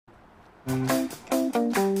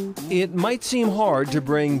It might seem hard to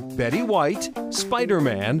bring Betty White,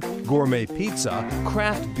 Spider-Man, gourmet pizza,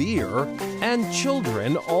 craft beer, and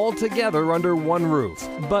children all together under one roof.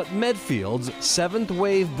 But Medfield's Seventh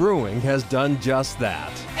Wave Brewing has done just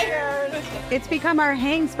that. It's become our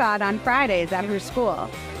hang spot on Fridays after school.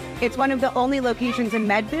 It's one of the only locations in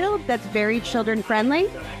Medfield that's very children-friendly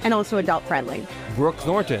and also adult-friendly. Brooke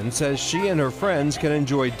Thornton says she and her friends can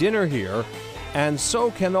enjoy dinner here, and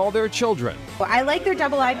so can all their children. I like their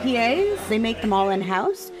double IPAs. They make them all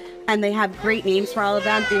in-house, and they have great names for all of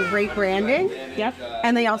them and great branding. Yep.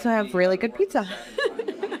 And they also have really good pizza.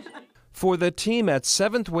 For the team at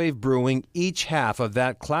Seventh Wave Brewing, each half of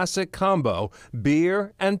that classic combo,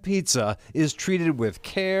 beer and pizza, is treated with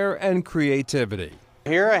care and creativity.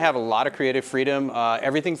 Here I have a lot of creative freedom,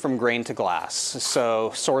 everything from grain to glass.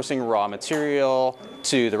 So sourcing raw material,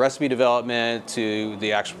 to the recipe development, to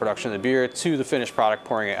the actual production of the beer, to the finished product,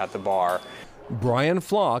 pouring it at the bar. Brian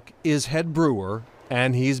Flock is head brewer,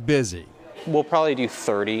 and he's busy. We'll probably do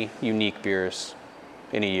 30 unique beers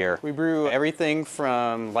in a year. We brew everything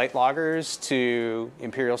from light lagers to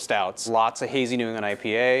imperial stouts. Lots of hazy New England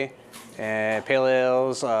IPA, and pale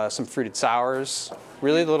ales, some fruited sours,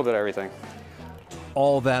 really a little bit of everything.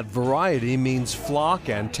 All that variety means Flock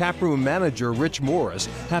and taproom manager Rich Morris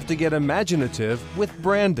have to get imaginative with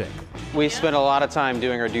branding. We spent a lot of time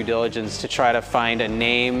doing our due diligence to try to find a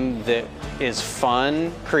name that is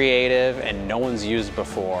fun, creative, and no one's used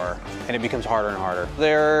before, and it becomes harder and harder.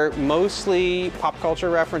 They're mostly pop culture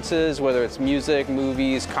references, whether it's music,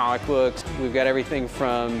 movies, comic books. We've got everything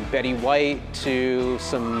from Betty White to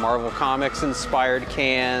some Marvel Comics inspired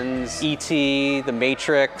cans, E.T., The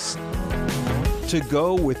Matrix. To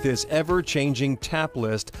go with this ever-changing tap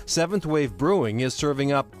list, Seventh Wave Brewing is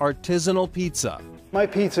serving up artisanal pizza. My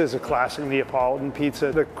pizza is a classic Neapolitan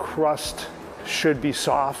pizza. The crust should be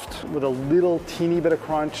soft with a little teeny bit of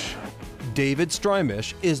crunch. David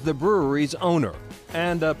Strymish is the brewery's owner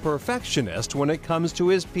and a perfectionist when it comes to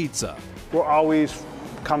his pizza. We're always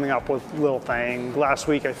coming up with little things. Last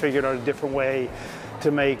week I figured out a different way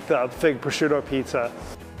to make the fig prosciutto pizza.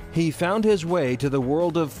 He found his way to the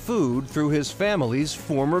world of food through his family's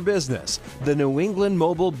former business, the New England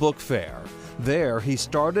Mobile Book Fair. There, he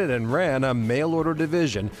started and ran a mail-order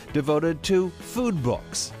division devoted to food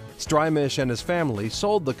books. Strymish and his family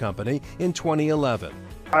sold the company in 2011.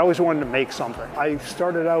 I always wanted to make something. I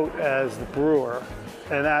started out as the brewer,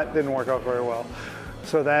 and that didn't work out very well.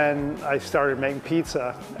 So then I started making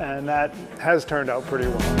pizza, and that has turned out pretty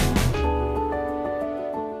well.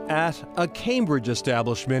 At a Cambridge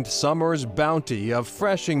establishment, summer's bounty of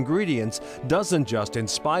fresh ingredients doesn't just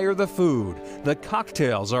inspire the food. The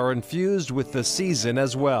cocktails are infused with the season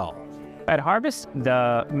as well. At Harvest,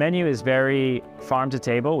 the menu is very farm to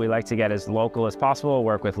table. We like to get as local as possible,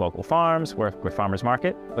 work with local farms, work with farmers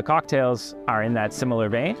market. The cocktails are in that similar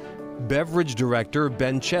vein. Beverage director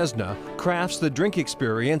Ben Chesna crafts the drink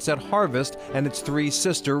experience at Harvest and its three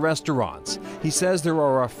sister restaurants. He says there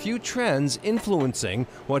are a few trends influencing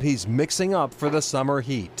what he's mixing up for the summer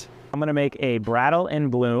heat. I'm going to make a Brattle in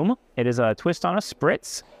Bloom. It is a twist on a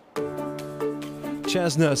spritz.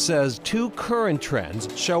 Chesna says two current trends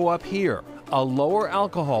show up here: a lower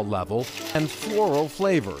alcohol level and floral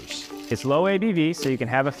flavors. It's low ABV, so you can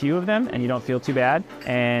have a few of them and you don't feel too bad.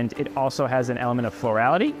 And it also has an element of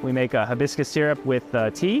florality. We make a hibiscus syrup with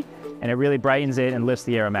tea, and it really brightens it and lifts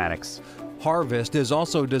the aromatics. Harvest is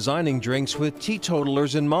also designing drinks with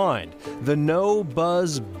teetotalers in mind. The No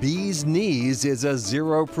Buzz Bee's Knees is a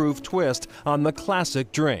zero-proof twist on the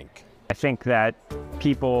classic drink. I think that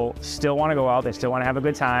people still want to go out, they still want to have a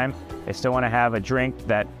good time, they still want to have a drink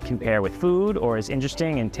that can pair with food or is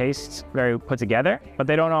interesting and tastes very put together, but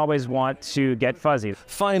they don't always want to get fuzzy.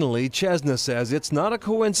 Finally, Chesna says it's not a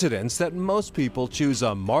coincidence that most people choose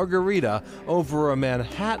a margarita over a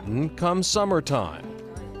Manhattan come summertime.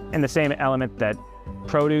 In the same element that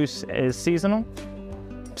produce is seasonal,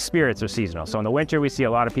 spirits are seasonal. So in the winter, we see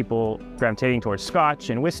a lot of people gravitating towards scotch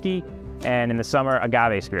and whiskey, and in the summer,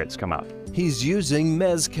 agave spirits come out. He's using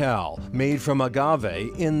mezcal, made from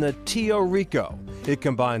agave, in the Tio Rico. It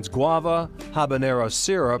combines guava, habanero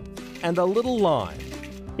syrup, and a little lime.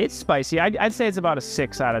 It's spicy. I'd say it's about a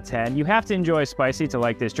 6 out of 10. You have to enjoy spicy to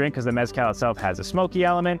like this drink because the mezcal itself has a smoky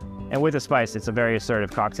element, and with the spice, it's a very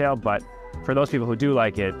assertive cocktail, but for those people who do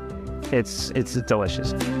like it, it's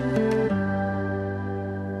delicious.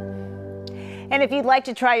 And if you'd like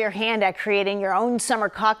to try your hand at creating your own summer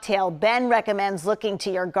cocktail, Ben recommends looking to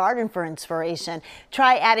your garden for inspiration.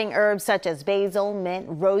 Try adding herbs such as basil, mint,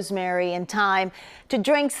 rosemary, and thyme to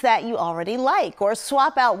drinks that you already like, or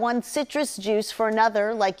swap out one citrus juice for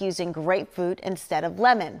another, like using grapefruit instead of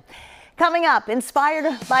lemon. Coming up, inspired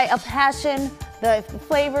by a passion, the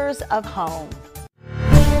flavors of home.